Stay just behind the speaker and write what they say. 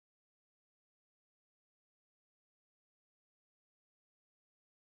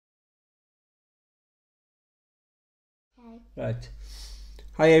Okay. Right.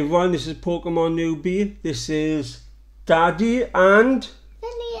 Hi everyone, this is Pokemon Newbie. This is Daddy and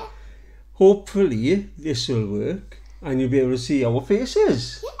Lilia. hopefully this will work and you'll be able to see our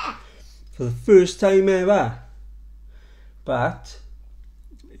faces. Yeah. For the first time ever. But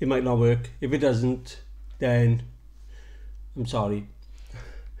it might not work. If it doesn't, then I'm sorry.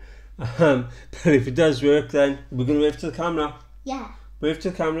 But if it does work, then we're going to wave to the camera. Yeah. Wave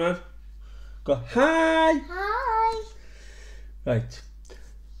to the camera. Go, hi! Hi. Right.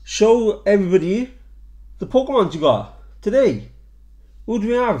 Show everybody the Pokemon you got today. Who do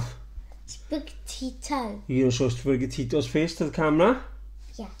we have? Sprigatito. You're going to show Sprigatito's face to the camera.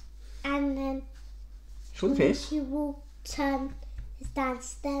 Yeah. And then Show the face. he will turn his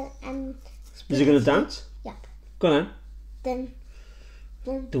dance then and Is he going to dance? Yep. Go on Then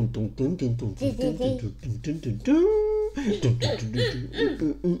then. Dun, dun, dun, dun, dun, dun, dun, dun, dun, dun, dun, dun. Dun, dun, dun,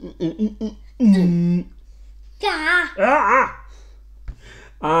 dun, dun. Ga. Ah!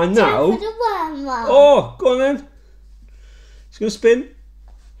 And Time now, for the wormhole. oh, go on then. It's going to spin.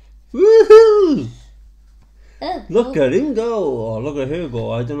 Woohoo! Oh, Look at him go, or look at her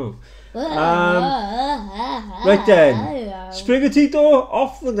go, I don't know. Right then, Sprigatito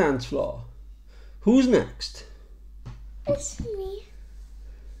off the dance floor. Who's next? It's me.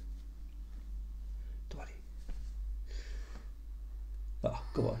 Daddy. Oh,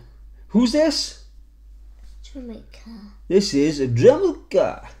 go on. Who's this? Jamaica. This is a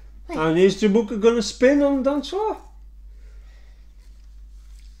Jamuka. And is Jamuka going to spin on the dance floor?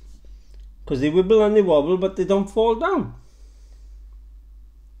 Because they wibble and they wobble, but they don't fall down.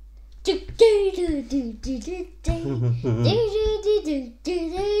 Do do do do do do do do do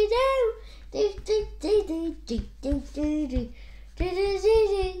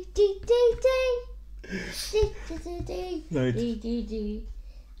do do do.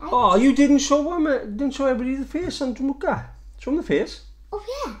 Oh, you didn't show them, didn't show everybody the face on Jamuka. Show them the face. Oh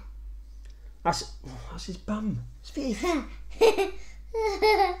yeah. That's his bum. His face.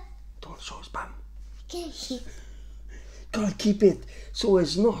 Don't show his bum. Okay. Gotta keep it so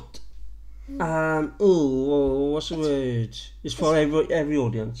it's not. What's the word? It's for every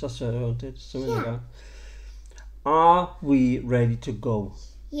audience. That's what I wanted. Something like that. Are we ready to go?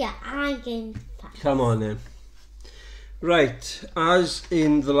 Yeah, I'm going fast. Come on then. Right, as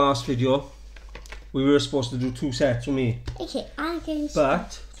in the last video, we were supposed to do 2 sets for me. Okay, I'm going to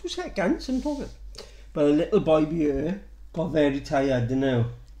But 2 seconds, I'm talking. But a little boy here got very tired, didn't you?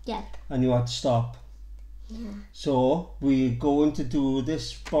 Yep. And you had to stop. Yeah. So we're going to do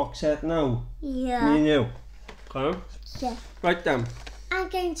this box set now. Yeah. Me and you. Okay? Yeah. Right then. I'm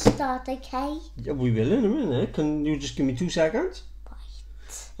going to start, okay? Yeah, we will in a minute. Can you just give me 2 seconds?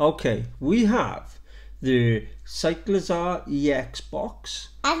 Right. Okay, we have the Cyclizar EX box.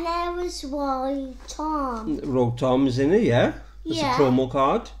 And there was one Tom. Rotom is in it, yeah? It's Yeah. a promo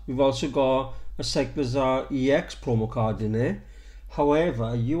card. We've also got a Cyclizar EX promo card in there.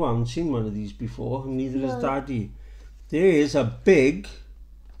 However, you haven't seen one of these before, neither has Daddy. There is a big,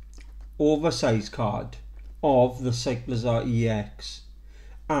 oversized card of the Cyclizar EX.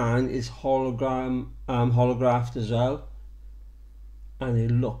 And it's holographed as well. And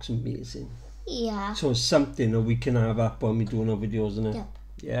it looks amazing. Yeah. So it's something that we can have up when we're doing our videos, isn't it? Yep.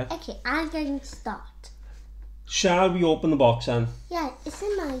 Yeah. Okay, I'm going to start. Shall we open the box then? Yeah, it's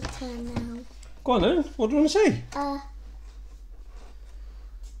my turn now. Go on then. What do you want to say?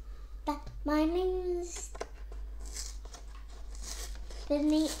 My name's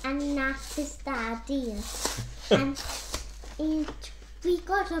Vinny and that is Daddy. and we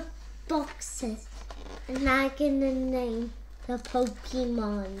got a boxes and I'm gonna name the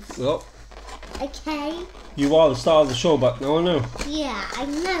Pokemons. Well, Okay? you are the star of the show back now, I know. Yeah, I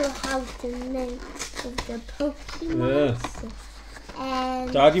know how to name the Pokemons.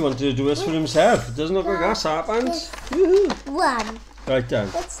 Daddy wanted to do this for himself. It doesn't look like that's happened. Woohoo. One. Right then.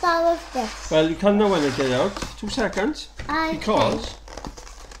 Let's start with this. Well, you can know when it get out. 2 seconds. Okay. Because.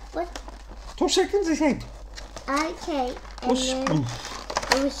 What? 2 seconds, I said. Okay. And What's then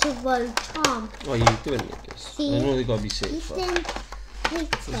it was a road Tom. Oh, you're doing like this. See? I know they gotta be You safe. But can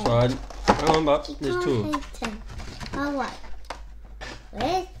hate this him. one. Hang on, but You there's can't 2. hate him. Alright.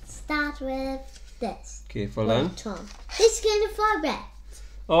 Let's start with this. Careful Road then. Tom. It's gonna fly back.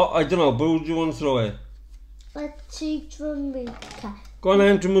 Oh, I don't know. But who do you want to throw it? But to Jamaica. Go on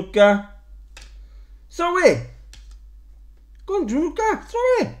then, Jamuka. Throw it. Go on, Jamuka. Throw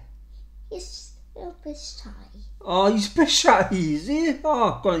it. He's a little bit shy. Oh, he's a bit shy, is he?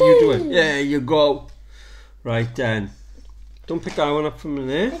 Oh, go on, you do it. There you go. Right then. Don't pick that one up from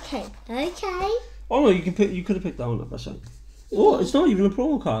there. Okay. Okay. Oh no, you can pick. You could have picked that one up. That's right. Oh, it's not even a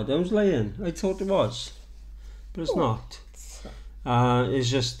promo card. I was lying. I thought it was. but it's not. It's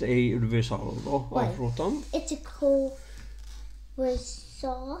just a reverse hollow though, of Rotom. It's a cool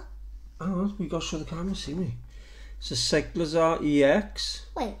resort. Oh, we got to show the camera, see me. It's a Cyclizar EX.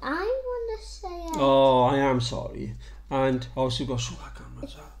 Wait, I want to say it. Oh, I am sorry. And also we've got to show that camera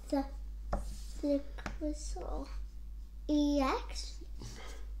as well. The Cyclizar EX.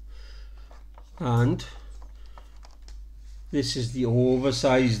 And this is the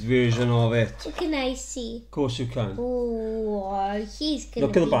oversized version of it. What can I see? Of course you can. Oh, he's gonna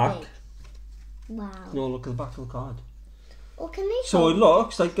Look at the be back. big. Wow. No, look at the back of the card. Oh, can I So it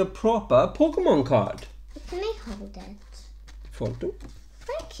looks like a proper Pokemon card. Can I hold it? Photo.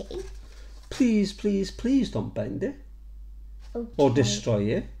 Thank you. Please, please, please don't bend it. Okay. Or destroy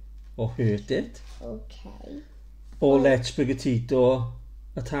it. Or hurt it. Okay. Or let Sprigatito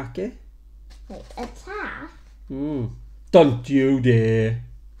attack it. Wait, attack? Don't you dare.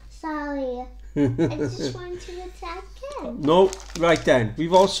 Sorry. I just want to attack him. No, right then.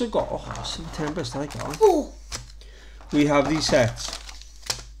 We've also got... Oh, some Tempest I got. Oh. We have these sets.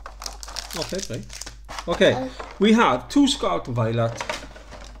 Oh, fair play. Okay, we have 2 Scarlet and Violet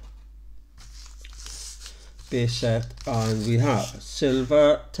base set, and we have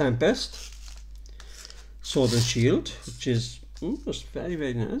Silver Tempest, Sword and Shield, which is just very,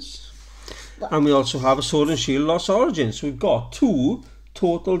 very nice. And we also have a Sword and Shield Lost Origins. So we've got 2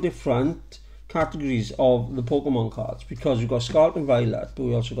 total different categories of the Pokemon cards, because we've got Scarlet and Violet, but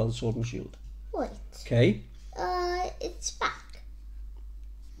we also got the Sword and Shield. Wait. Okay. It's back.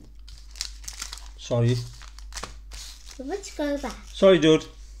 Sorry. So let's go back. Sorry, dude.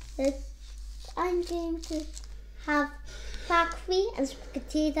 I'm going to have Factory and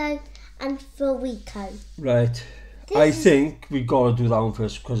Sprigatito and Furico. Right. I think we gotta do that one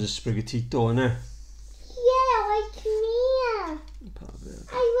first because it's Sprigatito, innit? Yeah, like me.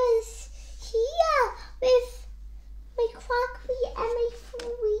 I was here with my Factory and my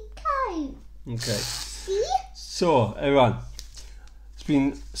Furico. Okay. See? So, everyone, it's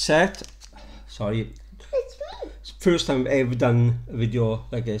been set. Sorry. It's me. It's the first time I've ever done a video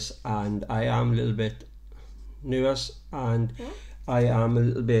like this, and I am a little bit nervous, and I am a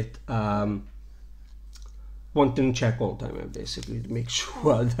little bit wanting to check all the time, basically, to make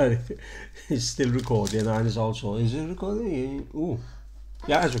sure that it's still recording, and it's also, is it recording? Oh,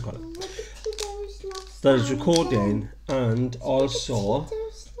 yeah, it's recording. That is recording, and also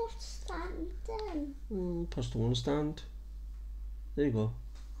push the one stand. There you go.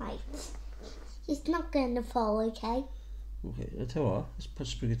 Right. He's not going to fall, okay? Okay, I'll tell you what, let's put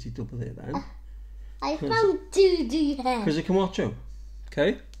Sprigatito over there then. I found doo-doo hair. Because it can watch you.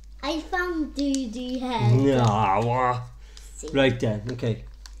 Okay? I found doo-doo hair. Nah, what? Right then, okay.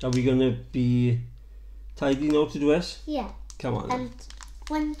 Are we going to be tidy now to do this? Yeah. Come on then. And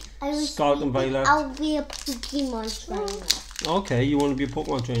when I was Scarlet and Violet. I'll be a Pokemon trainer. Okay, you want to be a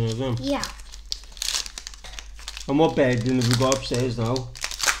Pokemon trainer then? Yeah. And what bedding have we got upstairs now?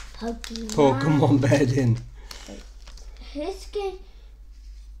 Pokemon bedding. Who's going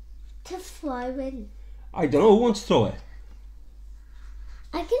to throw in? I don't know, who wants to throw it?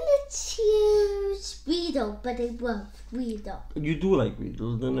 I'm going to choose Weedle, but I love Weedle. You do like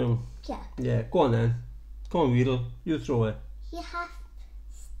Weedle, don't you? Yeah. Yeah, go on then. Go on, Weedle, you throw it. You have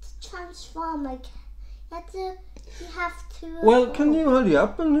to transform like you have to Well, can you hurry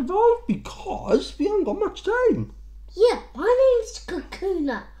up and evolve, because we haven't got much time. Yeah, my name's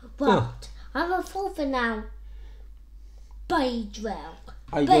Kakuna, but I'm a father now. Beidrell.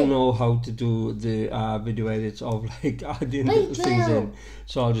 I don't know how to do the video edits of like adding little things in,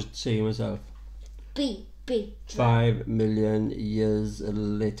 so I'll just say it myself. Beidrell. 5 million years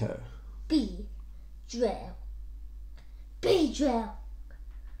later. Beidrell. Beidrell.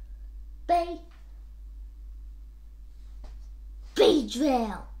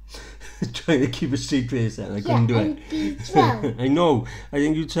 Beidrell. Trying to keep a straight face then, I couldn't do it. Beidrell. I know, I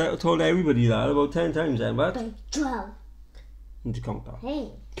think you told everybody that about 10 times then, but... Beidrell. Need to count that.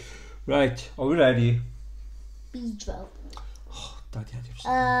 Hey. Right, are we ready? Beidrell. Oh, Daddy,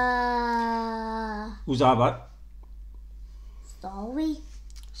 who's that, bud? Starly.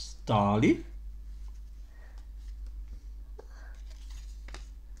 Starly.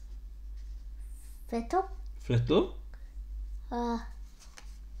 Fittle. Flittle. Oh,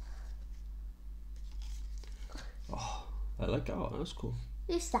 I like that one, that's cool.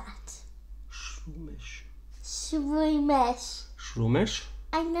 Who's that? Shroomish. Shroomish. Shroomish?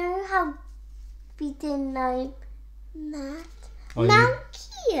 I know how we didn't know that. Oh,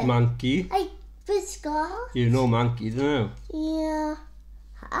 Monkey. Monkey. I forgot. You know Monkey, don't you? Yeah.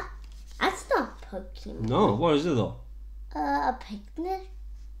 Huh? That's not Pokemon. No, what is it though? A picnic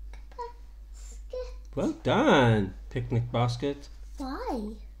basket. Well done. Picnic basket.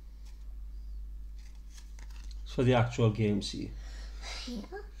 Why? It's for the actual game, see. Yep.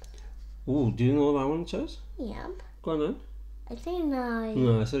 Oh, do you know what that one says? Yep. Go on then. I don't know.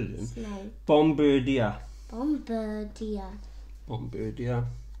 No, I said it didn't. Snake. Bombardier. Bombardier. Bombardier.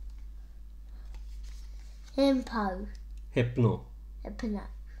 Himpo. Hypno. Hypno.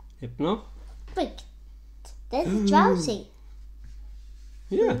 Hypno? Wait. There's a drowsy.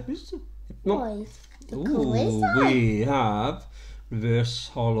 Yeah, it's Hypno. Boy. The cool is that? We have reverse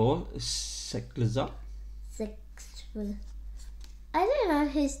hollow Cyclizar. I don't know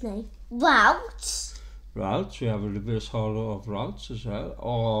his name. Routes. Routes. We have a reverse hollow of Routes as well.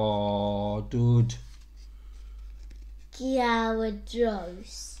 Oh, dude.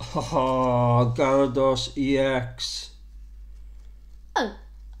 Gyarados. Oh, Gyarados EX. Oh.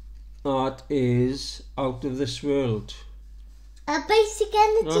 That is out of this world. A basic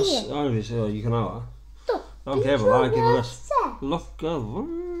energy. That's oh, you can have that. Look. I'm careful, I give it this. Look at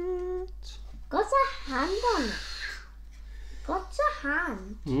that. Got a hand on it. Got a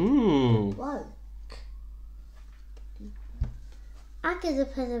hand. Woke. I'm gonna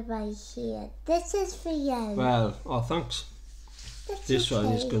put it right here. This is for you. Well, oh thanks. That's This okay.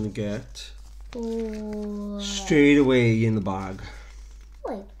 one is going to get Oh. straight away in the bag.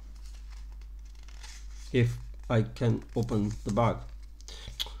 Wait. If I can open the bag.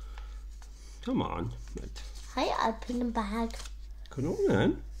 Come on. Right. I open the bag. Can open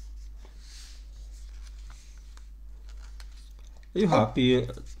then. Are you happy?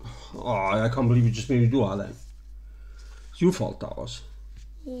 Oh, I can't believe you just made me do that then. It's your fault that was.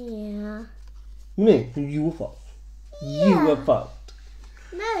 Yeah. No, your fault. Yeah. Your fault.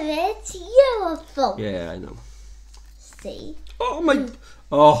 No, it's your fault. Yeah, I know. See? Oh my.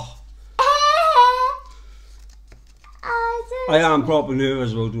 Oh, I am proper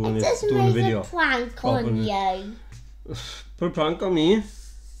nervous about doing It just doing the made video. a prank Proper on ner- you. Put a prank on me.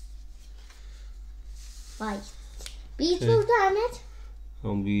 Right. Beetle done it.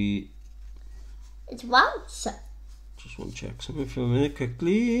 And we It's Routes. just want to check something for a minute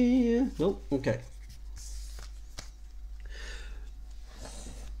quickly. Nope. Okay.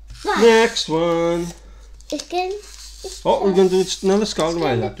 Right. Next one. It's Oh, we're going to do another skull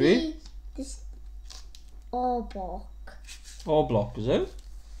right that way. This Arbok. Or block, is it?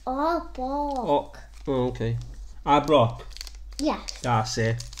 Arbok. Oh, okay. Abrock. Yes. That's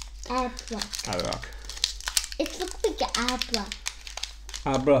it. Abra. Abrock. It's a big Abra.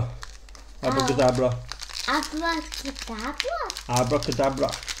 Abra. Abracadabra. Abracadabra. Abracadabra.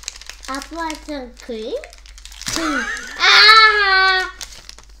 Abracadabra. Ah!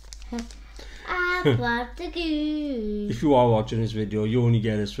 Abracadabra. If you are watching this video, you only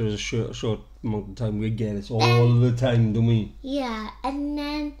get this for a short amount of time. We get this all the time, don't we? Yeah, and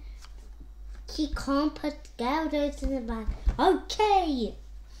then he can't put Gyarados in the bag. Okay.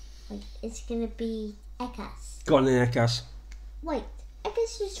 Wait, it's gonna be Ekas. Go on then, Ekas. Wait,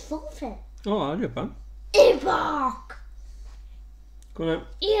 Ekas is Volvin. Oh, I'll rip him. Ibok. Go on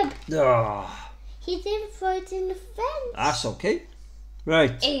Ib. then. Ah, He didn't throw it in the fence. that's okay.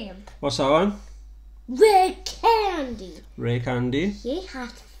 Right. Ib. What's that one? Red candy. Ray Candy. He had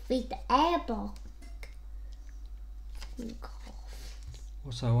to feed the airball.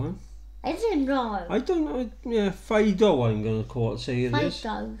 What's that one? I don't know. I don't know. Yeah, Fido, I'm going to say it is.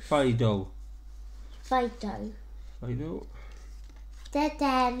 Fido. Fido. Fido. Fido.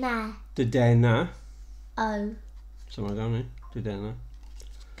 Dedena. Dedena. Oh. Somewhere down there. Dedena.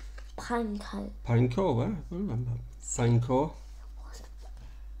 Pineco. Pineco, I remember. Pineco.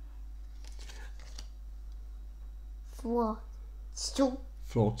 For so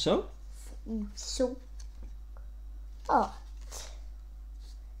Floatzel. so. What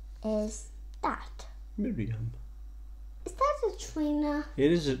is that? Miriam. Is that a trainer?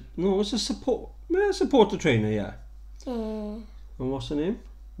 It is a no. It's a support. Yeah, supporter trainer. Yeah. Yeah. And what's her name?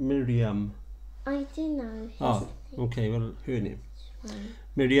 Miriam. I do know. His Oh, okay. Well, her name. name.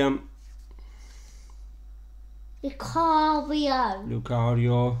 Miriam. Lucario.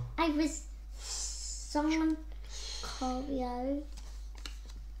 Lucario. I was someone. Lucario.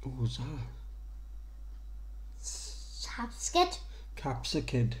 What was that? Capskid.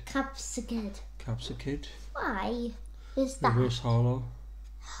 Capsicid. Capskid. Capsicid. Why is that? Reverse hollow.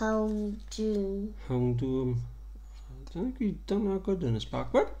 Houndoom. Houndoom. I don't think we've done that good in this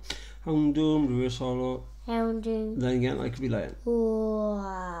pack, but Houndoom, reverse hollow. Houndoom. Then again, I could be lying.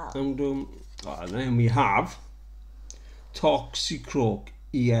 Wow. Houndoom. Oh, and then we have Toxicroak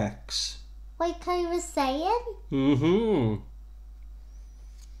EX. Like I was saying. And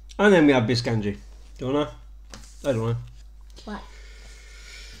then we have Biscanji. Don't know? I don't know. What?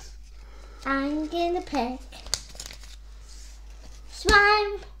 I'm gonna pick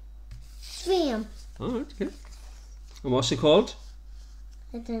Swim. Alright, okay. And what's it called?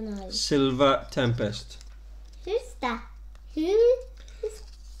 I don't know. Silver Tempest. Who's that? Who?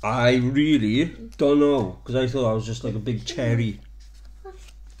 I really don't know, because I thought I was just like a big cherry. Can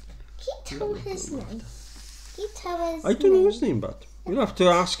you tell his name? Can you tell his I don't know his name, but we'll have to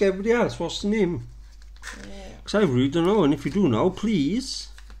ask everybody else what's the name. Because I really don't know, and if you do know, please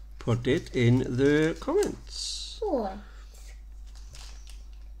put it in the comments. Boy.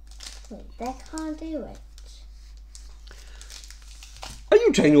 Wait, they can't do it. Are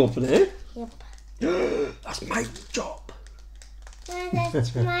you trying to open it? Yep. That's my job.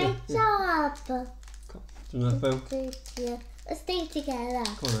 That's my job. Do you know that, Phil? Yeah. Let's stay together.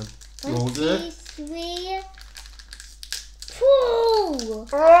 Come on then. You 1, hold 2, it. 3. Woo!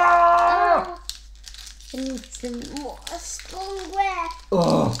 Ah! I need some more stronger.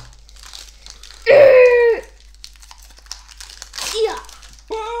 Oh. Yeah.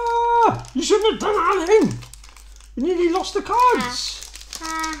 Ah! You shouldn't have done that then. You nearly lost the cards.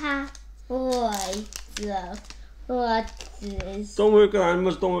 Haha. What is? Don't work with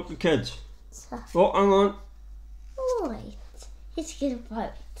animals, don't work with kids. Oh, hang on. Wait. Who's gonna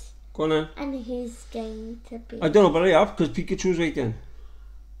vote? Go on then. And who's going to be? I don't know, but I have, because Pikachu's right then.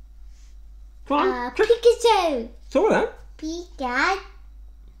 Come on. Pikachu. Throw it then. Pikachu.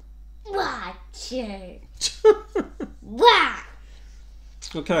 What?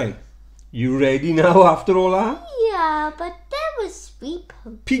 Okay. You ready now after all that? Yeah, but that was sweet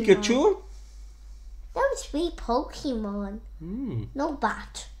Pokemon. Pikachu? That was sweet Pokemon. Hmm. No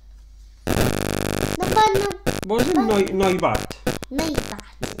bat. No bat, no. What is it? Noibat. No bat.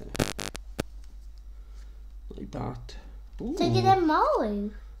 Noibat. Ooh. Take it in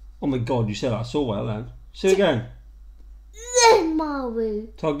Maru. Oh my god, you said that so well then. Say it again. Then Maru.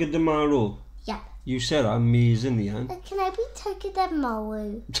 Togedemaru. Yeah. You said that amazingly, Anne. Can I be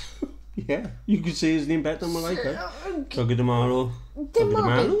Togedemaru? Yeah, you could say his name better than what I could. Togedemaru.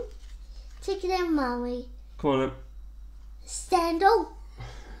 Demaru. Togedemaru. Come on then. Sandal.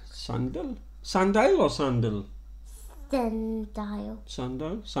 Sandal? Sandal or sandal? Sandal.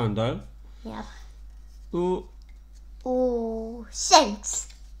 Sandal? Sandal. Yeah. Oh, Oh, Shanks.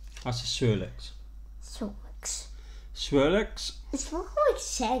 that's a Swirlix. Swirlix. Swirlix? It's more like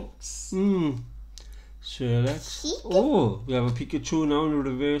Shanks. Hmm. Swirlix. Pika? Oh, we have a Pikachu now in a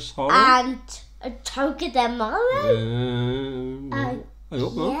reverse hollow. And a Togedemaru. I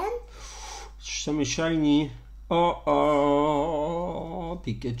hope not. Again. Something shiny. Oh,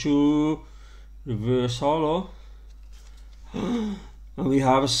 Pikachu. Reverse hollow. And we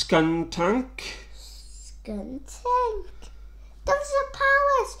have a Skuntank. Skuntank. Those are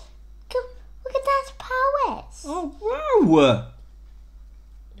powers. Look at those powers. Oh, wow.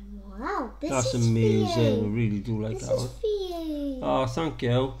 Wow, this That's is amazing. for I you. really do like This that is one. for you. Oh, thank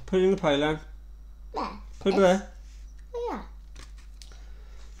you. Put it in the pile then. There. Put it there. Oh, yeah.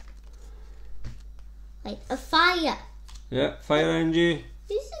 Like a fire. Yeah, fire energy.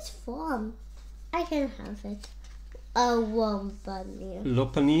 This is fun. I can have it. A one bunny.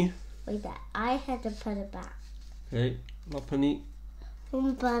 Lopunny. Wait, that I had to put it back. Okay, Lopunny.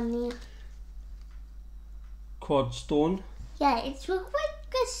 One bunny. Quadstone. Yeah, it looks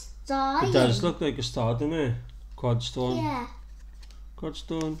like a star. It does look like a star, doesn't it? Quadstone. Yeah.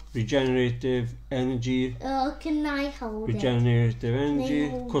 Quadstone. Regenerative energy. Oh, can I hold it? Regenerative Can I energy.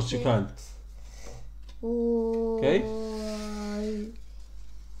 Of hold course you it? can. Okay.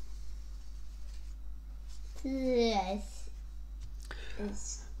 This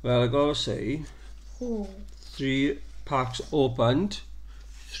is Well, I gotta say, cool. 3 packs opened.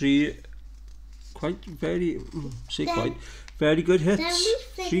 3 very good Then hits.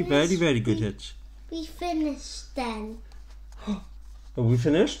 we 3 very, finished. very good hits. We finished then. Are we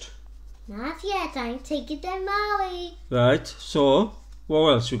finished? Not yet. I'm taking them Molly. Right, so, what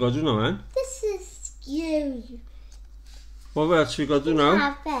else we got to do now, then? This is you. What else we got to do You now?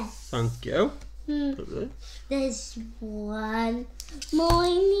 have this. Thank you. There's one more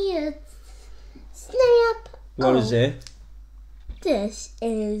near. Snap. What is it? This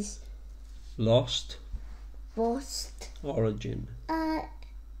is Lost Lost. Origin.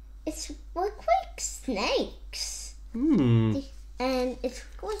 It's look like snakes. Hmm. And it's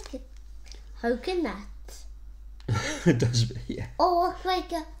like a coconut. It does, yeah. Or look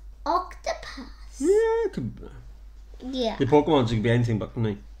like an octopus. Yeah, it could be. Yeah. The Pokemons could be anything but,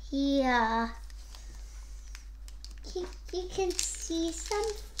 couldn't they? Yeah. You can see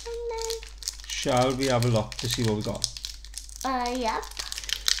something there. Shall we have a look to see what we got? Yep.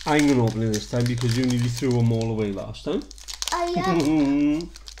 I'm going to open it this time because you nearly threw them all away last time. Yep.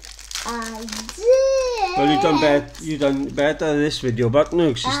 I did. Well, you done better this video, but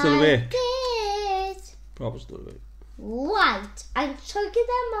no, she's still awake. I did. Probably still awake. Right, I'm taking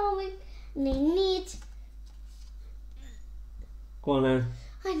them over and I need... Go on then.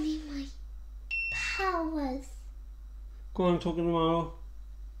 I need my powers. Go on, talking tomorrow.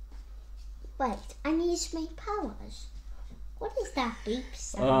 Wait, I need my powers. What is that beep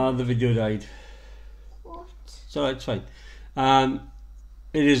sound? The video died. What? It's alright, it's fine.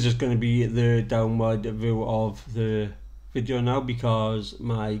 It is just going to be the downward view of the video now because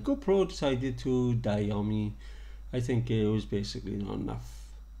my GoPro decided to die on me. I think it was basically not enough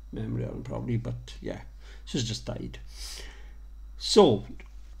memory on it probably, but yeah, she's just died. So,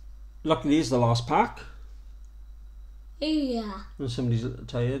 luckily it's the last pack. Yeah. And somebody's a little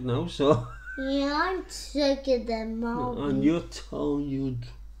tired now, so... Yeah, I'm sick of them all. And you're tired.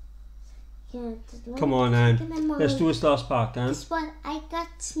 Yeah, Come on, Anne. Let's do this last pack, Anne. Guess what? I got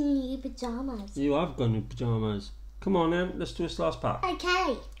new pajamas. You have got new pyjamas. Come on, Anne. Let's do this last pack.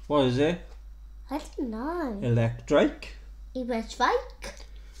 Okay. What is it? I don't know. Electric. Electric.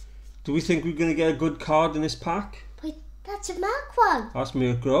 Do we think we're going to get a good card in this pack? Wait, that's a Mark one. That's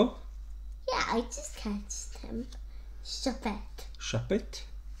Murkrow. Yeah, I just catched him. Stop it. Shuppet.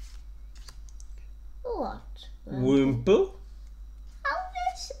 What? Wimple.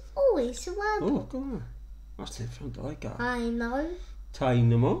 Always a Oh, Wimple. go on. That's different. I like that. I know.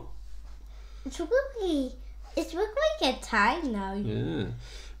 Tynamo. It's look like a Tino. Yeah.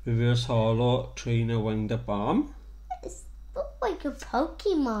 Reverse Hollow Trainer Wind Up Arm. It's look like a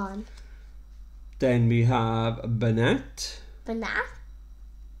Pokemon. Then we have Banette. Banette.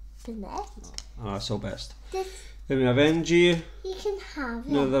 Ah, so best. This Then we have NG. you can have it.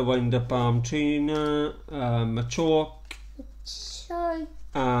 Another Wind Up Arm Trainer. Machoke. So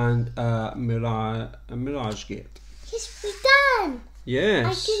And Mirage Gate. yes, we're done. Yes.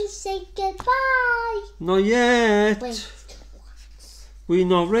 I can say goodbye. Not yet. Wait, We're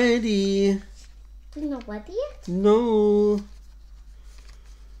not ready. we're not ready yet? No.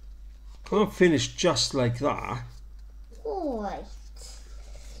 Can't finish just like that. Right.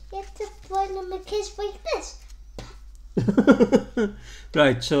 You have to run them a kiss like this.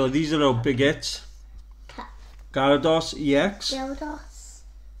 Right, so these are our big hits. Gyarados EX. Gyarados.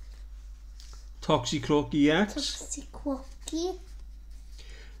 Toxicroak EX. Toxicroak.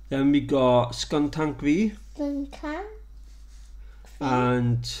 Then we got Skuntank V. Duncan.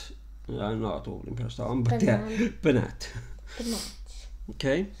 And I'm not overly impressed with that one, but yeah, Banette. Banette.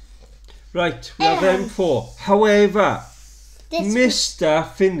 Okay. Right, we have them four. However, This Mr.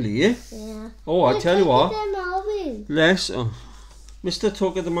 Finley. yeah. Oh, I tell you what. Maru. Let's. Mr.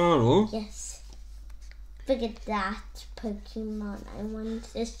 Togedemaru. Yes. Look at that Pokemon. I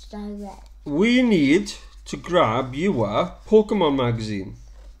want this direct. We need to grab your Pokemon magazine.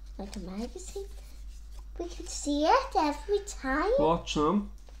 Like a magazine. We can see it every time. Watch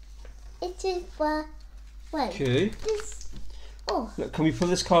them. It is wait. Okay. This. Oh. Look, can we put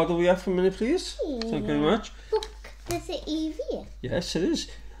this card over here for a minute, please? Thank you very much. Look, there's an EV. Yes, it is.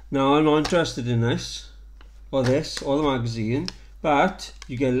 Now, I'm not interested in this, or this, or the magazine, but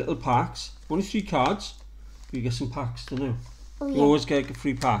you get little packs. Only 3 cards, but you get some packs to know. Oh, You yeah. always get a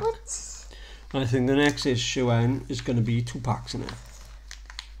free pack. What's And I think the next issue is going to be 2 packs in it.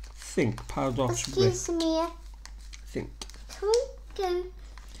 Think, Paradox Rip. excuse me? Think. Can we go?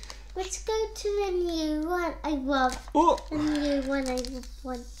 Let's go to the new one. I love Oh! the new one. I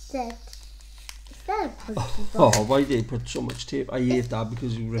wanted. Is that a Pokeball? Oh, why did they put so much tape? I hate that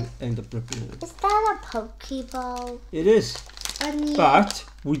because you end up ripping it. Is that a Pokeball? It is. A new But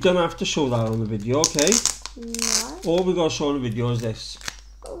we don't have to show that on the video, okay? no. All we got to show on the video is this.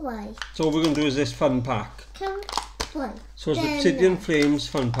 Wait. So all we're going to do is this fun pack. Can wait. So it's the Then- Obsidian Flames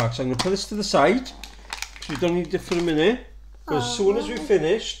fun pack. So I'm going to put this to the side. So we don't need it for a minute. But as soon as we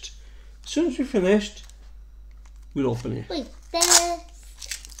finished, we'll open it. Wait. There's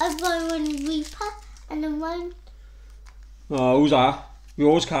a one Reaper and a one. Oh, who's that? We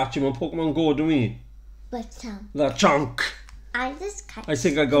always catch him on Pokemon Go, don't we? But That chunk. I just got. I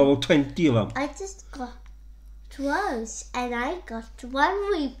think I got about 20 of them. I just got 12 and I got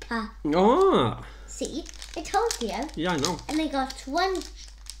one Reaper. Ah, See, I told you. yeah, I know. And I got one.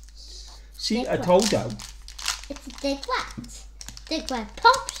 See, Big I one. told you. It's a big rat. Big rat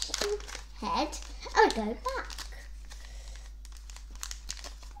pops in head. I'll go back.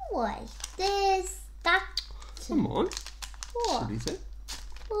 Wait, there's that. Come on. What? Silly thing.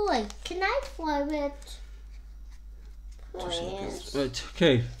 Wait, can I throw it? Please. Right,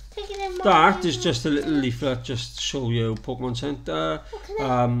 okay. Take it in my That is just a little leaflet just to show you Pokemon Center,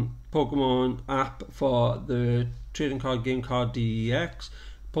 can Pokemon app for the trading card game card DEX,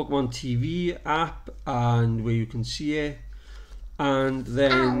 Pokemon TV app, and where you can see it, and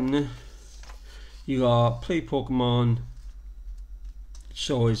then you got Play Pokemon.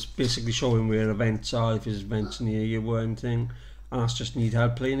 So it's basically showing where events are, if there's events near you or anything, and that's just need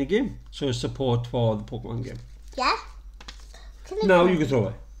help playing a game. So it's support for the Pokemon game. Yeah. Now you can throw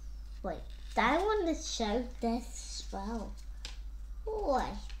it. Wait, I want to show this as well. Wait.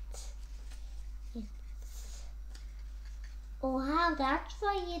 Oh wow, that's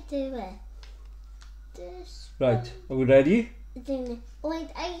why you do it. This. Right, are we ready? Wait,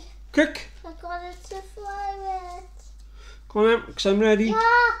 Quick! I got it to fly it. Come on then, because I'm ready.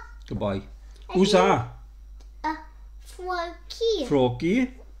 Yeah. Goodbye. Who's that? Froakie.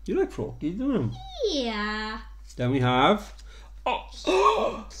 Froakie. You like Froakie, don't you? Yeah. Then we have...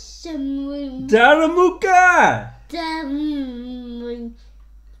 Someone. Daramuka!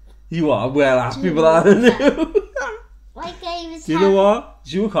 You are well happy with that, aren't you? My game is Do you know what?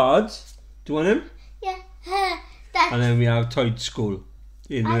 It's your cards. Do you want him? Yeah. That's, And then we have Toyd School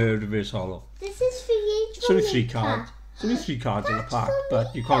in the reverse hollow. this is for you. It's only 3 cards. It's only 3 cards in the pack,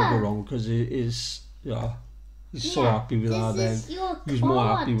 but you can't go wrong because it is, yeah. He's so happy with that then. He's more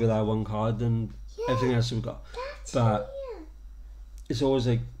happy with that 1 card than everything else we've got. But it's always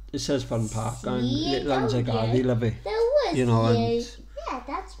like, it says fun pack, and little ones like that, they love it. You know, and yeah,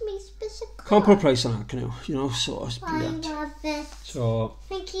 that's me special card. can't put a price on that, can you know, so it's I brilliant. love it. So,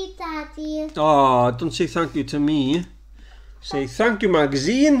 Thank you, Daddy. oh, don't say thank you to me. Say thank you,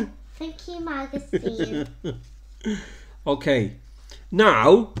 magazine. Thank you, magazine. Okay,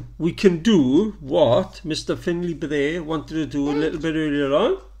 now we can do what Mr. Finley Bray wanted to do a little bit earlier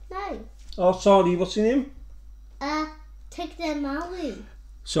on. No. Oh, sorry, what's your name? Take them out.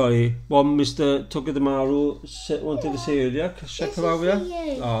 Sorry, what Mr. Tuggadamaru wanted to say earlier. Check it out for here.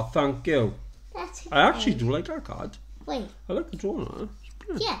 you. Oh, thank you. That's I actually do like that card. Wait. I like the drawing on it. It's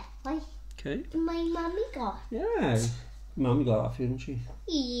brilliant. Yeah. Wait. Okay. My mummy got. Yeah. Mummy got that for you, didn't she?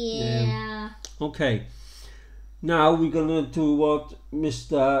 Yeah. Okay. Now we're going to do what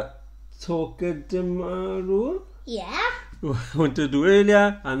Mr. Tuggadamaru Yeah. wanted to do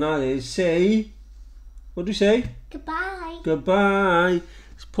earlier, and that is say, what do you say? Goodbye. Goodbye.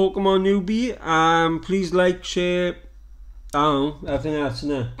 It's Pokemon newbie. Please like, share, I don't know, everything else,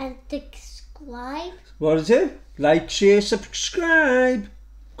 innit? And subscribe. What is it? Like, share, subscribe.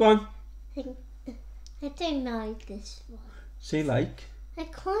 Go on. I don't know this one. Say like. I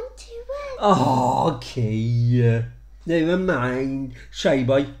can't do it. Oh, okay. Never mind. Shy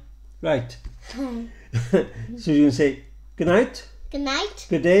boy. Right. So you're going to say good night. Good night.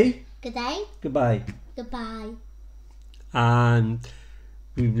 Good day. Good day. Goodbye. Goodbye. And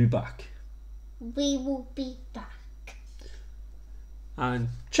we'll be back. We will be back. And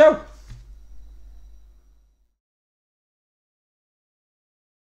ciao.